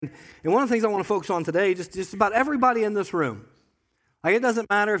And one of the things I want to focus on today, just about everybody in this room. Like, it doesn't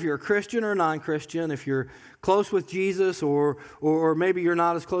matter if you're a Christian or non-Christian, if you're close with Jesus or maybe you're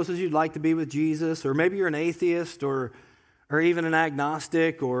not as close as you'd like to be with Jesus, or maybe you're an atheist or even an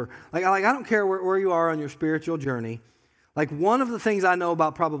agnostic, or like I don't care where you are on your spiritual journey. Like, one of the things I know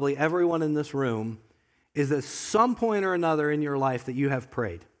about probably everyone in this room is that some point or another in your life that you have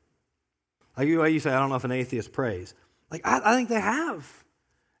prayed. Like you say, I don't know if an atheist prays. Like, I think they have,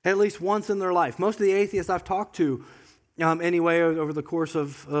 at least once in their life. Most of the atheists I've talked to, anyway, over the course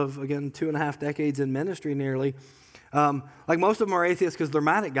of again, 2.5 decades in ministry nearly, like most of them are atheists because they're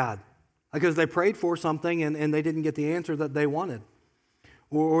mad at God. Because they prayed for something and they didn't get the answer that they wanted.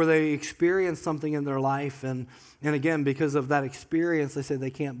 Or they experienced something in their life, and again, because of that experience, they say they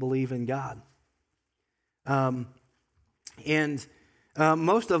can't believe in God.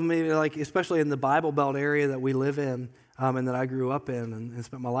 Most of them, like especially in the Bible Belt area that we live in, and that I grew up in and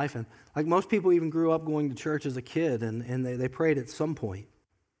spent my life in, like most people even grew up going to church as a kid, and they prayed at some point.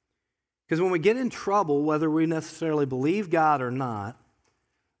 Because when we get in trouble, whether we necessarily believe God or not,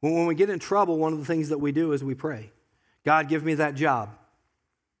 when we get in trouble, one of the things that we do is we pray. God, give me that job.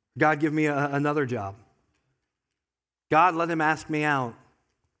 God, give me another job. God, let him ask me out.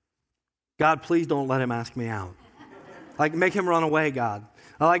 God, please don't let him ask me out. Like, make him run away, God.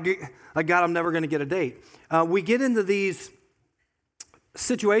 Like God, I'm never going to get a date. We get into these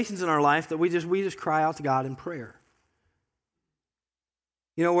situations in our life that we just cry out to God in prayer.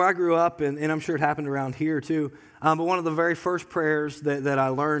 You know, where I grew up, and I'm sure it happened around here too, but one of the very first prayers that I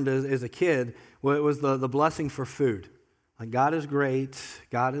learned as a kid was the blessing for food. Like, God is great,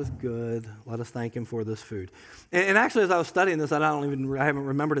 God is good, let us thank him for this food. And actually, as I was studying this, I haven't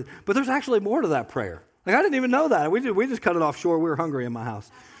remembered it, but there's actually more to that prayer. Like, I didn't even know that. We just cut it off short. We were hungry in my house.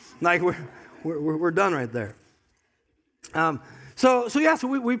 Like, we're done right there. So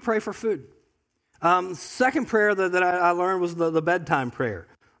we pray for food. Second prayer that I learned was the bedtime prayer.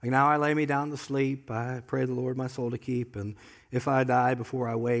 Like, now I lay me down to sleep. I pray the Lord my soul to keep. And if I die before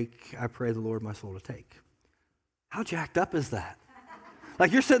I wake, I pray the Lord my soul to take. How jacked up is that?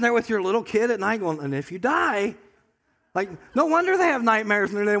 Like, you're sitting there with your little kid at night going, and if you die, like, no wonder they have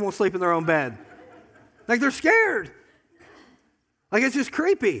nightmares and they won't sleep in their own bed. Like, they're scared. Like, it's just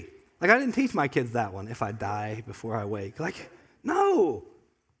creepy. Like, I didn't teach my kids that one, if I die before I wake. Like, no.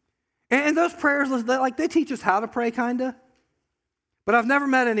 And those prayers, they teach us how to pray, kind of. But I've never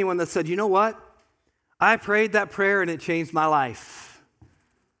met anyone that said, you know what? I prayed that prayer and it changed my life.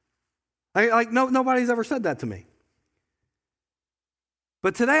 Nobody's ever said that to me.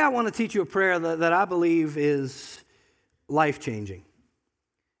 But today I want to teach you a prayer that I believe is life-changing.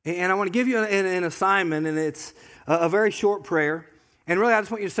 And I want to give you an assignment, and it's a very short prayer. And really, I just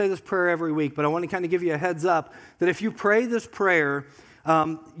want you to say this prayer every week, but I want to kind of give you a heads up that if you pray this prayer,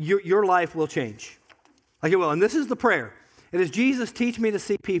 your life will change. Like it will. And this is the prayer. It is, Jesus, teach me to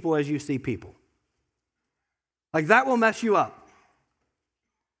see people as you see people. Like, that will mess you up.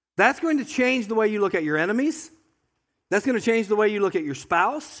 That's going to change the way you look at your enemies. That's going to change the way you look at your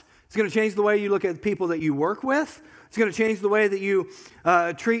spouse. It's going to change the way you look at people that you work with. It's going to change the way that you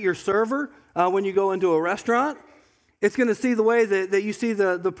treat your server when you go into a restaurant. It's going to see the way that you see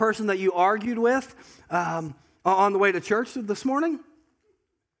the person that you argued with on the way to church this morning.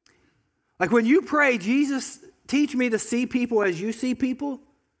 Like, when you pray, Jesus, teach me to see people as you see people,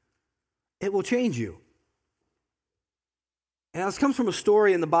 it will change you. And this comes from a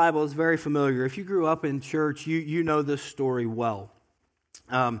story in the Bible that's very familiar. If you grew up in church, you know this story well.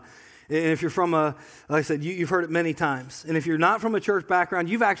 And if you're from like I said, you've heard it many times. And if you're not from a church background,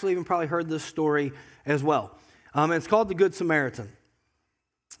 you've actually even probably heard this story as well. And it's called the Good Samaritan.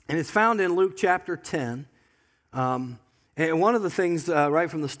 And it's found in Luke chapter 10. And one of the things right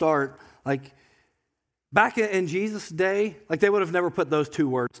from the start, like back in Jesus' day, like they would have never put those two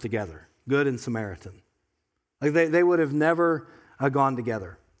words together, good and Samaritan. Like they would have never gone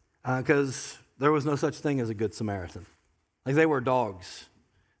together because there was no such thing as a good Samaritan. Like, they were dogs.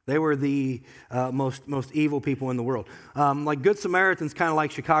 They were the most evil people in the world. Like, Good Samaritans, kind of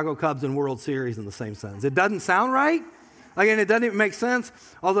like Chicago Cubs and World Series in the same sense. It doesn't sound right. Like, and it doesn't even make sense,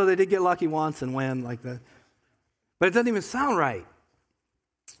 although they did get lucky once and win like that. But it doesn't even sound right.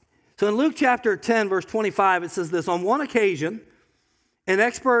 So in Luke chapter 10, verse 25, it says this: on one occasion, an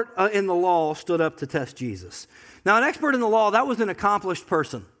expert in the law stood up to test Jesus. Now, an expert in the law, that was an accomplished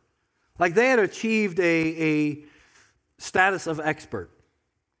person. Like, they had achieved a status of expert.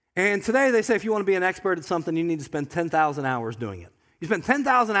 And today they say if you want to be an expert at something, you need to spend 10,000 hours doing it. You spend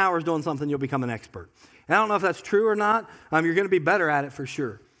 10,000 hours doing something, you'll become an expert. And I don't know if that's true or not. You're going to be better at it for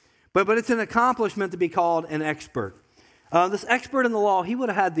sure. But it's an accomplishment to be called an expert. This expert in the law, he would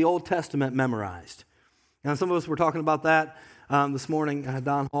have had the Old Testament memorized. And some of us were talking about that this morning.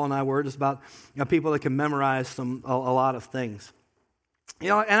 Don Hall and I were just about people that can memorize a lot of things.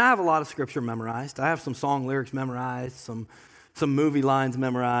 And I have a lot of scripture memorized. I have some song lyrics memorized, some movie lines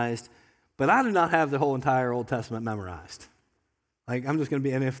memorized, but I do not have the whole entire Old Testament memorized. Like, I'm just going to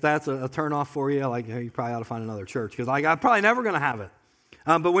be, and if that's a turnoff for you, like, you probably ought to find another church, because I'm probably never going to have it.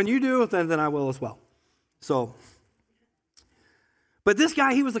 But when you do, then I will as well. So, but this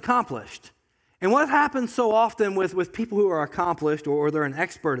guy, he was accomplished. And what happens so often with people who are accomplished, or they're an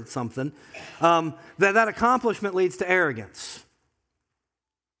expert at something, that accomplishment leads to arrogance.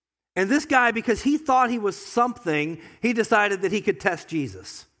 And this guy, because he thought he was something, he decided that he could test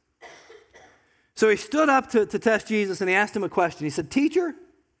Jesus. So he stood up to test Jesus, and he asked him a question. He said, "Teacher,"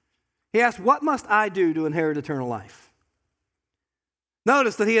 he asked, "what must I do to inherit eternal life?"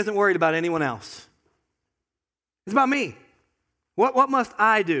 Notice that he isn't worried about anyone else. It's about me. What must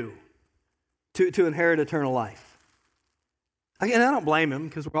I do to inherit eternal life? Again, I don't blame him,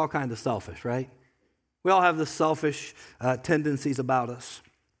 because we're all kind of selfish, right? We all have the selfish tendencies about us.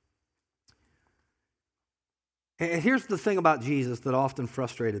 And here's the thing about Jesus that often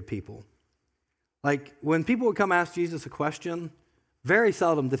frustrated people. Like, when people would come ask Jesus a question, very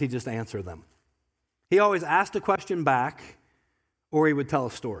seldom did he just answer them. He always asked a question back, or he would tell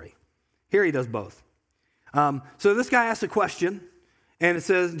a story. Here he does both. So this guy asked a question, and it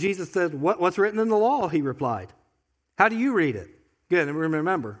says, Jesus said, what's written in the law? He replied. How do you read it? Good, and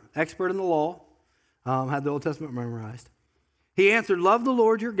remember, expert in the law, had the Old Testament memorized. He answered, love the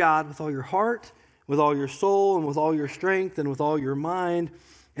Lord your God with all your heart, with all your soul, and with all your strength, and with all your mind,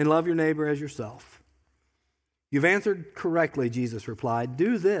 and love your neighbor as yourself. You've answered correctly, Jesus replied.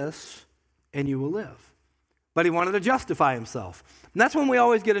 Do this, and you will live. But he wanted to justify himself. And that's when we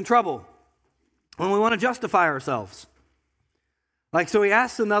always get in trouble, when we want to justify ourselves. So he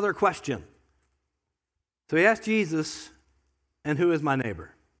asks another question. So he asked Jesus, and who is my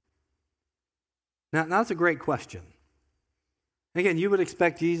neighbor? Now that's a great question. Again, you would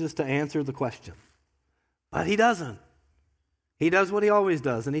expect Jesus to answer the question. But he doesn't. He does what he always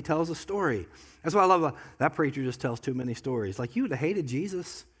does, and he tells a story. That's why I love that preacher just tells too many stories. Like, you would have hated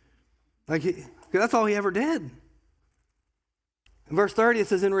Jesus. That's all he ever did. In verse 30, it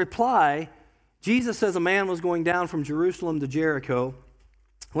says, in reply, Jesus says a man was going down from Jerusalem to Jericho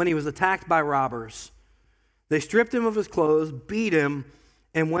when he was attacked by robbers. They stripped him of his clothes, beat him,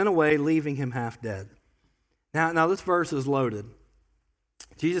 and went away, leaving him half dead. Now this verse is loaded.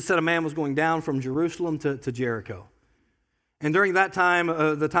 Jesus said a man was going down from Jerusalem to Jericho. And during that time,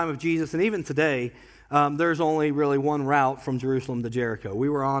 the time of Jesus, and even today, there's only really one route from Jerusalem to Jericho. We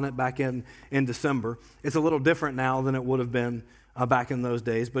were on it back in December. It's a little different now than it would have been back in those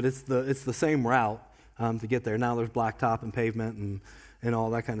days, but it's the same route to get there. Now there's blacktop and pavement and all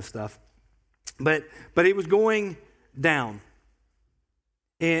that kind of stuff. But it was going down.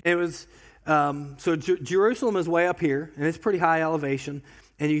 And it was, Jerusalem is way up here, and it's pretty high elevation,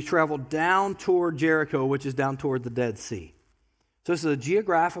 and you travel down toward Jericho, which is down toward the Dead Sea. So this is a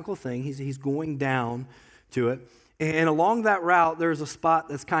geographical thing. He's going down to it. And along that route, there's a spot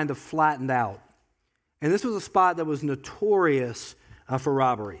that's kind of flattened out. And this was a spot that was notorious for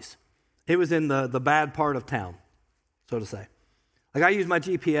robberies. It was in the bad part of town, so to say. I use my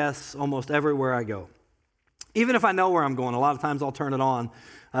GPS almost everywhere I go. Even if I know where I'm going, a lot of times I'll turn it on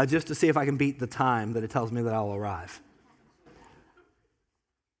just to see if I can beat the time that it tells me that I'll arrive.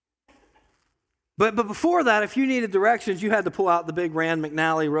 But before that, if you needed directions, you had to pull out the big Rand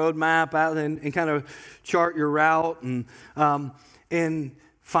McNally road map out and kind of chart your route and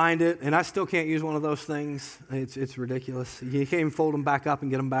find it. And I still can't use one of those things. It's ridiculous. You can't even fold them back up and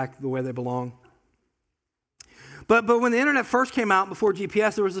get them back the way they belong. But when the internet first came out before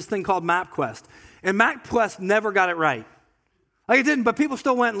GPS, there was this thing called MapQuest. And MapQuest never got it right. It didn't, but people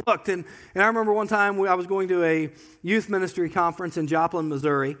still went and looked. And I remember one time I was going to a youth ministry conference in Joplin,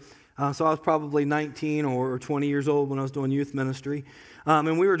 Missouri. So I was probably 19 or 20 years old when I was doing youth ministry.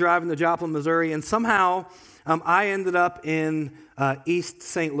 And we were driving to Joplin, Missouri, and somehow I ended up in East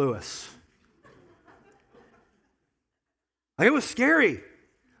St. Louis. It was scary.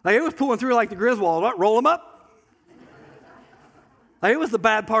 It was pulling through like the Griswold. Roll them up. It was the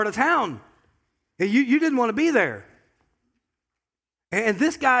bad part of town. You didn't want to be there. And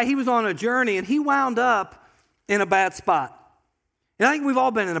this guy, he was on a journey, and he wound up in a bad spot. And I think we've all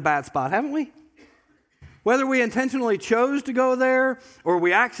been in a bad spot, haven't we? Whether we intentionally chose to go there or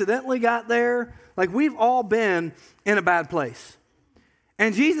we accidentally got there, we've all been in a bad place.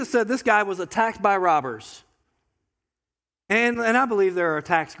 And Jesus said this guy was attacked by robbers. And I believe there are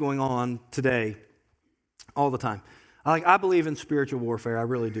attacks going on today all the time. I believe in spiritual warfare. I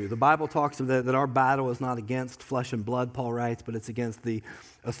really do. The Bible talks of that our battle is not against flesh and blood, Paul writes, but it's against the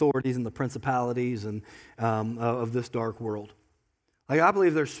authorities and the principalities and of this dark world. I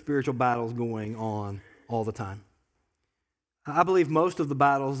believe there's spiritual battles going on all the time. I believe most of the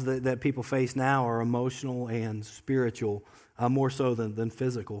battles that people face now are emotional and spiritual, more so than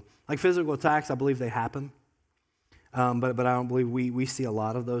physical. Like physical attacks, I believe they happen, but I don't believe we see a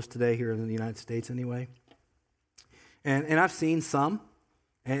lot of those today here in the United States anyway. And I've seen some,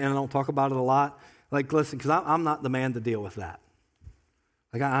 and I don't talk about it a lot. Like, listen, because I'm not the man to deal with that.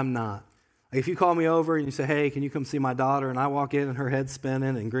 Like, I'm not. Like, if you call me over and you say, hey, can you come see my daughter? And I walk in and her head's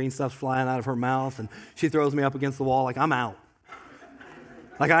spinning and green stuff's flying out of her mouth and she throws me up against the wall, like, I'm out.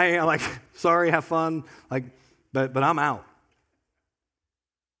 Like, sorry, have fun, like, but I'm out.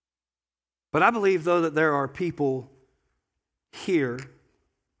 But I believe, though, that there are people here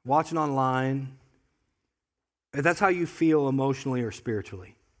watching online. That's how you feel emotionally or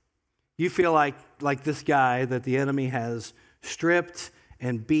spiritually. You feel like this guy that the enemy has stripped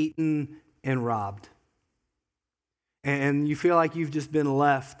and beaten and robbed. And you feel like you've just been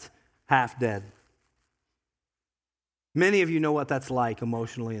left half dead. Many of you know what that's like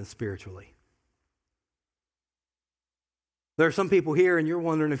emotionally and spiritually. There are some people here and you're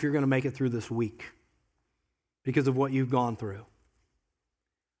wondering if you're going to make it through this week because of what you've gone through.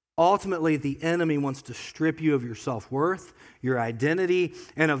 Ultimately, the enemy wants to strip you of your self-worth, your identity,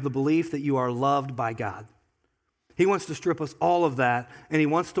 and of the belief that you are loved by God. He wants to strip us all of that, and he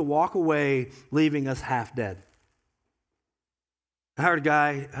wants to walk away leaving us half dead. I heard a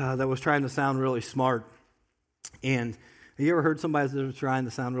guy that was trying to sound really smart. And have you ever heard somebody that's trying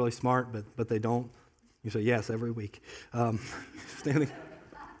to sound really smart, but they don't? You say, yes, every week. Standing.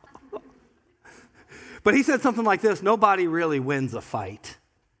 But he said something like this: nobody really wins a fight.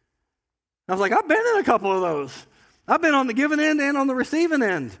 I was like, I've been in a couple of those. I've been on the giving end and on the receiving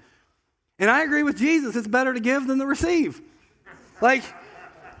end. And I agree with Jesus. It's better to give than to receive. Like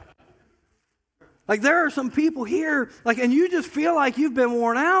there are some people here, and you just feel like you've been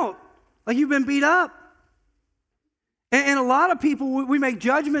worn out, like you've been beat up. And a lot of people, we make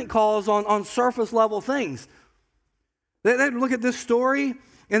judgment calls on surface level things. They'd look at this story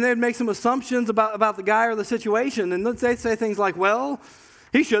and they'd make some assumptions about the guy or the situation. And they'd say things like, well,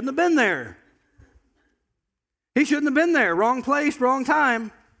 he shouldn't have been there. He shouldn't have been there. Wrong place, wrong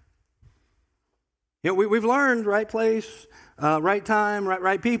time. You know, we've learned right place, right time,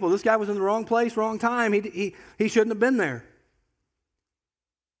 right people. This guy was in the wrong place, wrong time. He shouldn't have been there.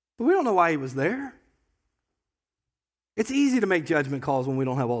 But we don't know why he was there. It's easy to make judgment calls when we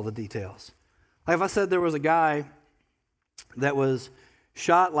don't have all the details. Like if I said there was a guy that was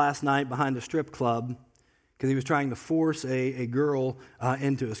shot last night behind a strip club because he was trying to force a girl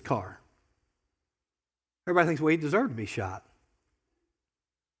into his car. Everybody thinks, well, he deserved to be shot.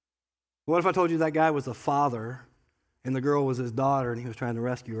 What if I told you that guy was a father and the girl was his daughter and he was trying to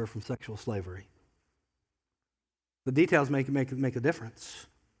rescue her from sexual slavery? The details make a difference.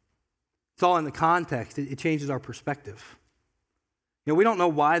 It's all in the context. It changes our perspective. You know, we don't know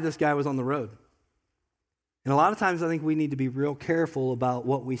why this guy was on the road. And a lot of times I think we need to be real careful about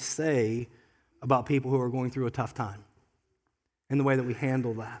what we say about people who are going through a tough time and the way that we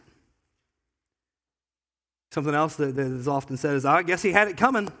handle that. Something else that is often said is, I guess he had it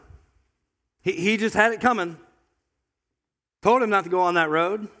coming. He just had it coming. Told him not to go on that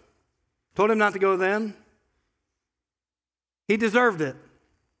road. Told him not to go then. He deserved it.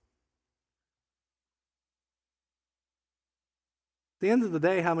 At the end of the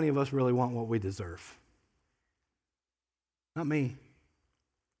day, how many of us really want what we deserve? Not me.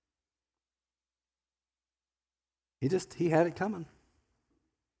 He had it coming.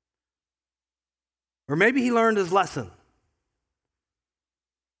 Or maybe he learned his lesson.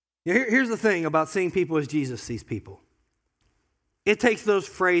 Here's the thing about seeing people as Jesus sees people. It takes those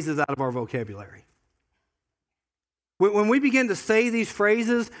phrases out of our vocabulary. When we begin to say these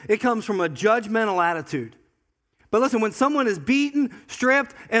phrases, it comes from a judgmental attitude. But listen, when someone is beaten,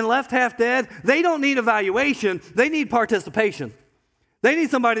 stripped, and left half dead, they don't need evaluation. They need participation. They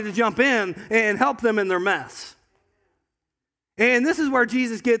need somebody to jump in and help them in their mess. And this is where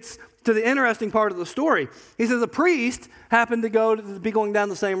Jesus gets to the interesting part of the story. He says a priest happened to be going down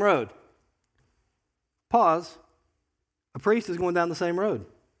the same road. Pause. A priest is going down the same road.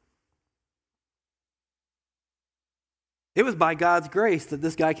 It was by God's grace that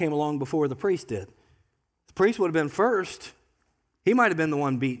this guy came along before the priest did. The priest would have been first. He might have been the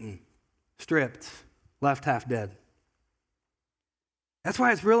one beaten, stripped, left half dead. That's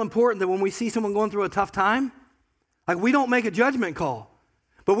why it's real important that when we see someone going through a tough time, we don't make a judgment call.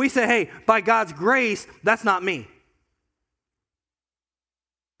 But we say, hey, by God's grace, that's not me.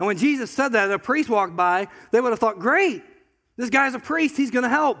 And when Jesus said that, a priest walked by, they would have thought, great, this guy's a priest, he's going to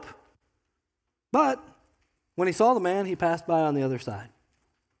help. But when he saw the man, he passed by on the other side.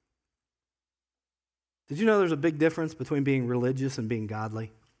 Did you know there's a big difference between being religious and being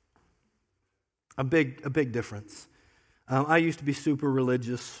godly? A big difference. I used to be super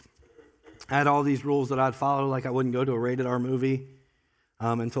religious. I had all these rules that I'd follow, like I wouldn't go to a rated R movie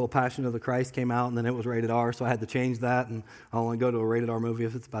until Passion of the Christ came out, and then it was rated R, so I had to change that, and I only go to a rated R movie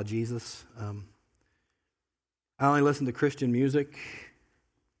if it's about Jesus. I only listen to Christian music.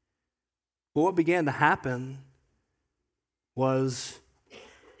 But what began to happen was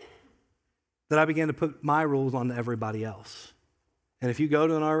that I began to put my rules onto everybody else. And if you go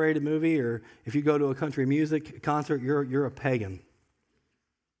to an R-rated movie or if you go to a country music concert, you're a pagan.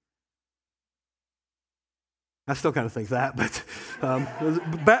 I still kind of think that, but it was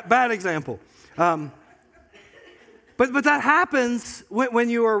a bad example. But that happens when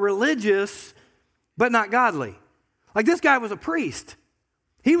you are religious but not godly. Like this guy was a priest.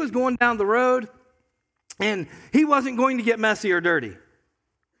 He was going down the road and he wasn't going to get messy or dirty.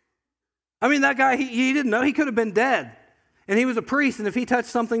 I mean, that guy, he didn't know. He could have been dead. And he was a priest, and if he touched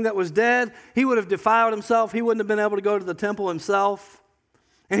something that was dead, he would have defiled himself. He wouldn't have been able to go to the temple himself.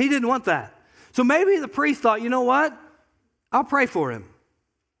 And he didn't want that. So maybe the priest thought, you know what? I'll pray for him.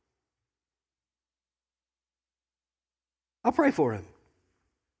 I'll pray for him.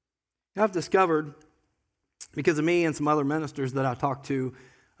 I've discovered, because of me and some other ministers that I talk to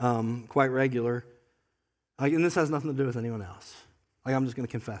quite regular, and this has nothing to do with anyone else. Like, I'm just going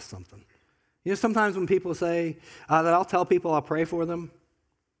to confess something. You know, sometimes when people say that I'll tell people I'll pray for them,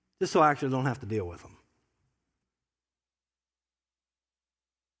 just so I actually don't have to deal with them.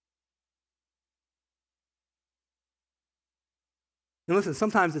 And listen,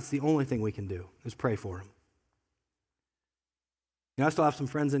 sometimes it's the only thing we can do is pray for them. You know, I still have some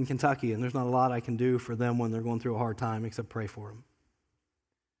friends in Kentucky, and there's not a lot I can do for them when they're going through a hard time except pray for them.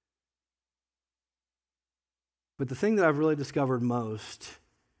 But the thing that I've really discovered most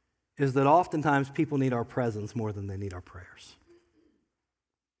is that oftentimes people need our presence more than they need our prayers.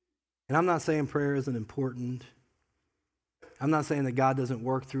 And I'm not saying prayer isn't important. I'm not saying that God doesn't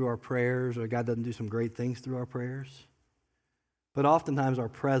work through our prayers or God doesn't do some great things through our prayers. But oftentimes our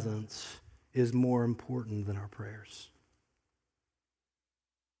presence is more important than our prayers.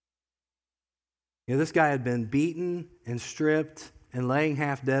 You know, this guy had been beaten and stripped and laying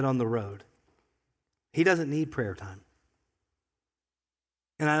half dead on the road. He doesn't need prayer time.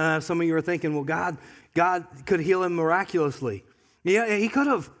 And I know some of you are thinking, well, God could heal him miraculously. Yeah, he could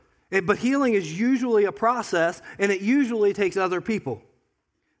have. But healing is usually a process, and it usually takes other people.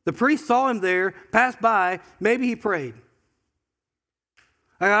 The priest saw him there, passed by, maybe he prayed.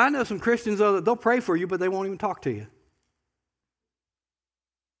 I know some Christians, though, that they'll pray for you, but they won't even talk to you.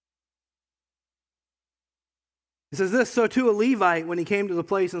 It says this, so too a Levite, when he came to the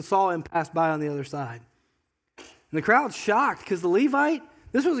place and saw him, passed by on the other side. And the crowd's shocked because the Levite,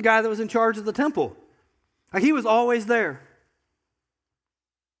 this was a guy that was in charge of the temple. Like, he was always there.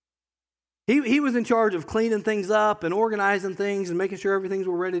 He was in charge of cleaning things up and organizing things and making sure everything was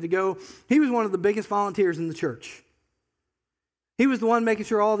ready to go. He was one of the biggest volunteers in the church. He was the one making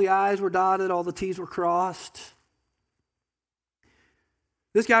sure all the I's were dotted, all the T's were crossed.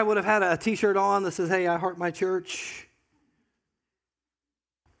 This guy would have had a t-shirt on that says, hey, I heart my church.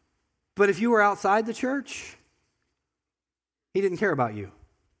 But if you were outside the church, he didn't care about you.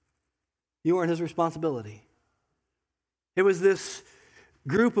 You weren't his responsibility. It was this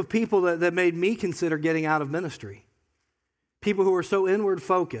group of people that made me consider getting out of ministry. People who are so inward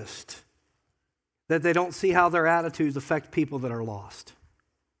focused that they don't see how their attitudes affect people that are lost.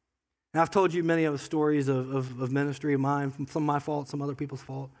 Now, I've told you many of the stories of ministry of mine, some my fault, some other people's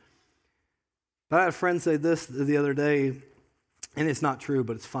fault. But I had a friend say this the other day, and it's not true,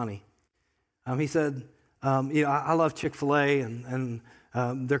 but it's funny. He said, I love Chick-fil-A, and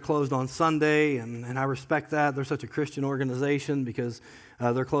they're closed on Sunday, and I respect that. They're such a Christian organization because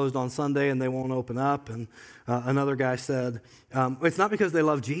they're closed on Sunday and they won't open up. And another guy said, it's not because they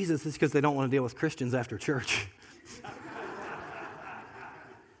love Jesus, it's because they don't want to deal with Christians after church.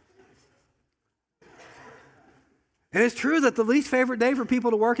 And it's true that the least favorite day for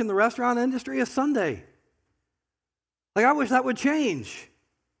people to work in the restaurant industry is Sunday. Like, I wish that would change.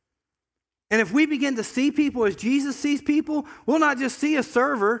 And if we begin to see people as Jesus sees people, we'll not just see a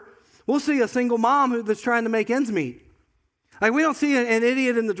server, we'll see a single mom that's trying to make ends meet. Like, we don't see an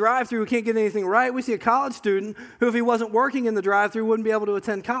idiot in the drive-thru who can't get anything right. We see a college student who, if he wasn't working in the drive-thru, wouldn't be able to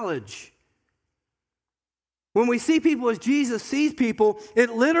attend college. When we see people as Jesus sees people, it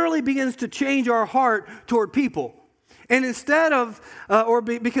literally begins to change our heart toward people. And instead of,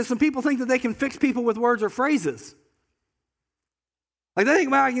 because some people think that they can fix people with words or phrases. Like they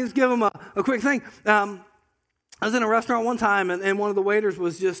think, well, I can just give them a quick thing. I was in a restaurant one time, and one of the waiters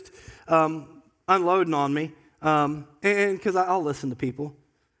was just unloading on me. And because I'll listen to people.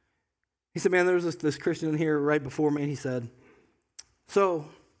 He said, man, there was this Christian in here right before me, and he said, so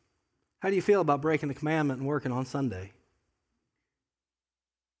how do you feel about breaking the commandment and working on Sunday?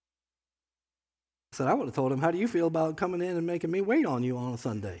 I said, I would have told him, how do you feel about coming in and making me wait on you on a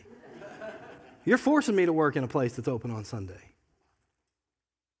Sunday? You're forcing me to work in a place that's open on Sunday.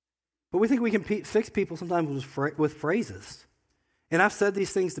 But we think we can fix people sometimes with phrases. And I've said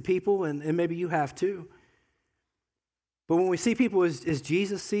these things to people, and maybe you have too. But when we see people as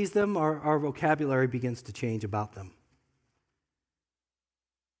Jesus sees them, our vocabulary begins to change about them.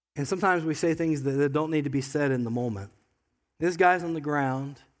 And sometimes we say things that don't need to be said in the moment. This guy's on the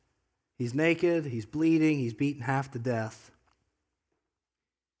ground. He's naked. He's bleeding. He's beaten half to death.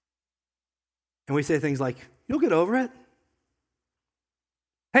 And we say things like, you'll get over it.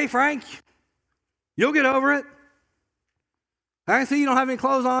 Hey, Frank, you'll get over it. I can see you don't have any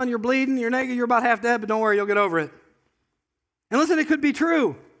clothes on. You're bleeding. You're naked. You're about half dead, but don't worry, you'll get over it. And listen, it could be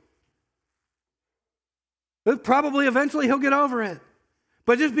true. But probably eventually he'll get over it.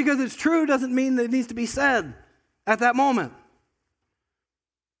 But just because it's true doesn't mean that it needs to be said at that moment.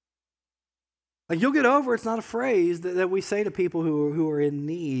 Like you'll get over it's not a phrase that we say to people who are in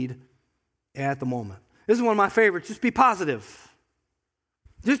need at the moment. This is one of my favorites. Just be positive.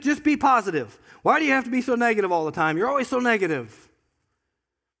 Just be positive. Why do you have to be so negative all the time? You're always so negative.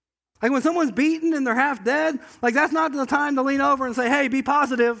 Like when someone's beaten and they're half dead, like that's not the time to lean over and say, hey, be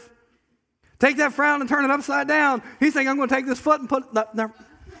positive. Take that frown and turn it upside down. He's saying, I'm going to take this foot and put it... No.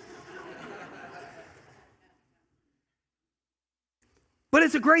 But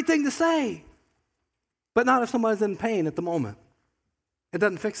it's a great thing to say. But not if someone's in pain at the moment. It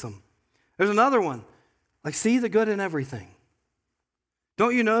doesn't fix them. There's another one. Like, see the good in everything.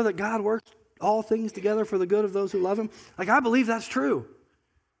 Don't you know that God works all things together for the good of those who love him? Like, I believe that's true.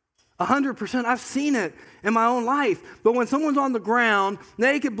 100%. I've seen it in my own life. But when someone's on the ground,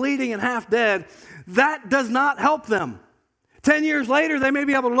 naked, bleeding, and half dead, that does not help them. 10 years later, they may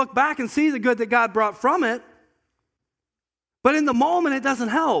be able to look back and see the good that God brought from it. But in the moment, it doesn't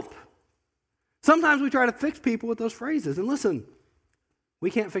help. Sometimes we try to fix people with those phrases. And listen, we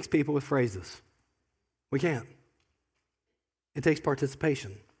can't fix people with phrases. We can't. It takes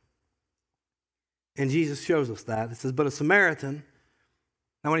participation. And Jesus shows us that. It says, but a Samaritan...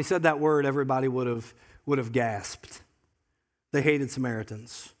 Now, when he said that word, everybody would have gasped. They hated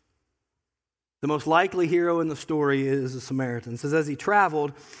Samaritans. The most likely hero in the story is a Samaritan. It says, as he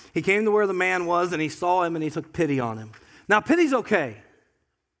traveled, he came to where the man was, and he saw him, and he took pity on him. Now, pity's okay.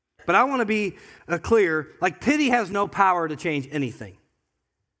 But I want to be clear, like pity has no power to change anything.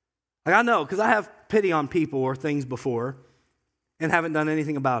 Like I know, because I have pity on people or things before and haven't done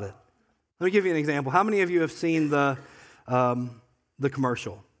anything about it. Let me give you an example. How many of you have seen the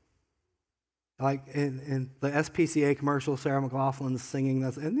commercial? Like in the SPCA commercial, Sarah McLachlan's singing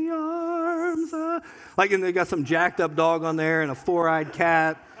that's in the arms. Like, and they got some jacked up dog on there and a four-eyed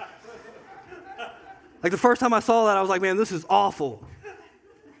cat. Like the first time I saw that, I was like, man, this is awful.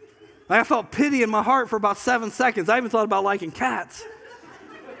 Like, I felt pity in my heart for about 7 seconds. I even thought about liking cats.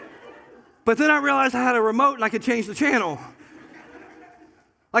 But then I realized I had a remote and I could change the channel.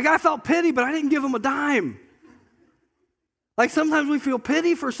 Like I felt pity, but I didn't give them a dime. Like sometimes we feel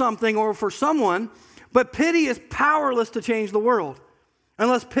pity for something or for someone, but pity is powerless to change the world.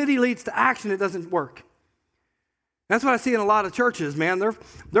 Unless pity leads to action, it doesn't work. That's what I see in a lot of churches, man.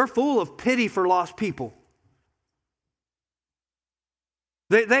 They're full of pity for lost people.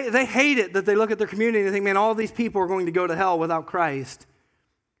 They hate it that they look at their community and think, man, all these people are going to go to hell without Christ,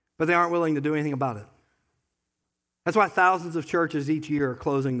 but they aren't willing to do anything about it. That's why thousands of churches each year are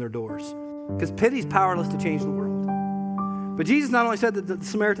closing their doors, because pity is powerless to change the world. But Jesus not only said that the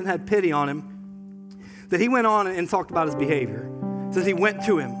Samaritan had pity on him, that he went on and talked about his behavior. It says he went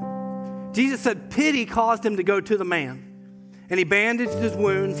to him. Jesus said pity caused him to go to the man, and he bandaged his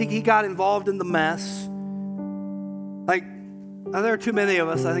wounds. He got involved in the mess. Like, there are too many of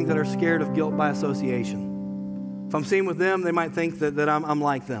us, I think, that are scared of guilt by association. If I'm seen with them, they might think that I'm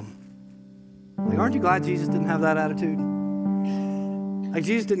like them. Like, aren't you glad Jesus didn't have that attitude? Like,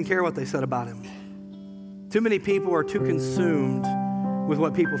 Jesus didn't care what they said about him. Too many people are too consumed with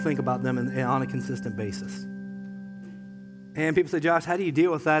what people think about them on a consistent basis. And people say, Josh, how do you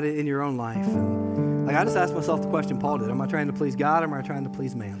deal with that in your own life? And like, I just asked myself the question Paul did. Am I trying to please God or am I trying to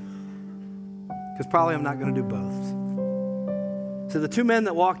please man? Because probably I'm not going to do both. So the two men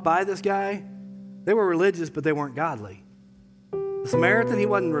that walked by this guy, They were religious, but they weren't godly. The Samaritan, he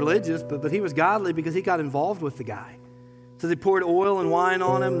wasn't religious, but he was godly because he got involved with the guy. So they poured oil and wine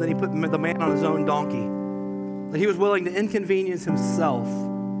on him, and then he put the man on his own donkey. That he was willing to inconvenience himself.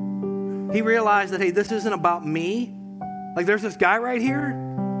 He realized that, hey, this isn't about me. Like, there's this guy right here,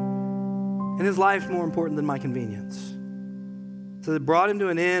 and his life's more important than my convenience. So they brought him to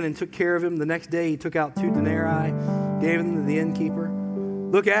an inn and took care of him. The next day, he took out 2 denarii, gave them to the innkeeper.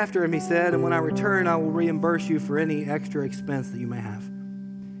 Look after him, he said, and when I return, I will reimburse you for any extra expense that you may have.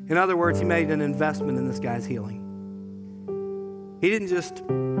 In other words, he made an investment in this guy's healing. He didn't just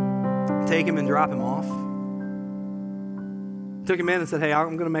take him and drop him off. He took him in and said, hey,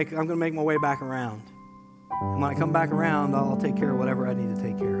 I'm going to make my way back around. And when I come back around, I'll take care of whatever I need to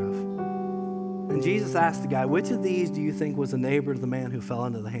take care of. And Jesus asked the guy, which of these do you think was a neighbor to the man who fell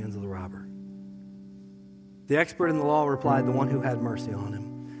into the hands of the robber? The expert in the law replied, the one who had mercy on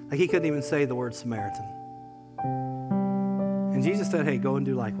him. Like, he couldn't even say the word Samaritan. And Jesus said, hey, go and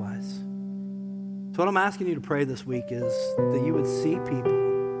do likewise. So what I'm asking you to pray this week is that you would see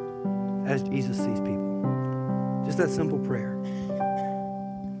people as Jesus sees people. Just that simple prayer.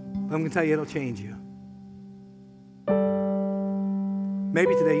 But I'm going to tell you, it'll change you.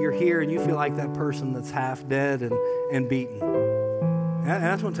 Maybe today you're here and you feel like that person that's half dead and beaten. And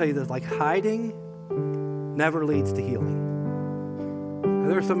I just want to tell you this, like, hiding never leads to healing. Now,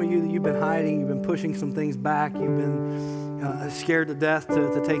 there are some of you that you've been hiding, you've been pushing some things back, you've been scared to death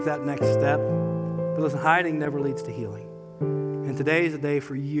to take that next step. But listen, hiding never leads to healing. And today is a day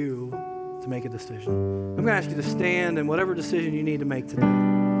for you to make a decision. I'm going to ask you to stand, and whatever decision you need to make today,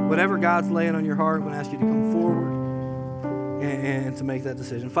 whatever God's laying on your heart, I'm going to ask you to come forward and to make that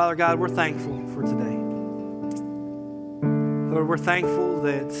decision. Father God, we're thankful for today. Lord, we're thankful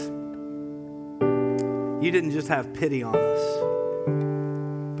that you didn't just have pity on us,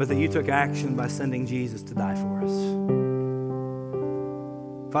 but that you took action by sending Jesus to die for us.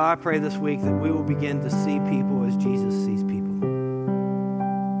 Father, I pray this week that we will begin to see people as Jesus sees people.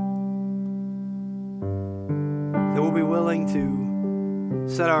 That we'll be willing to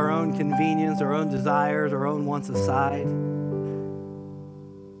set our own convenience, our own desires, our own wants aside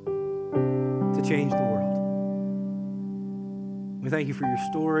to change the world. We thank you for your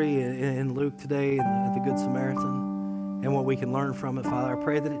story in Luke today and the Good Samaritan and what we can learn from it. Father, I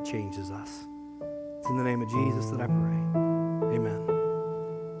pray that it changes us. It's in the name of Jesus that I pray. Amen.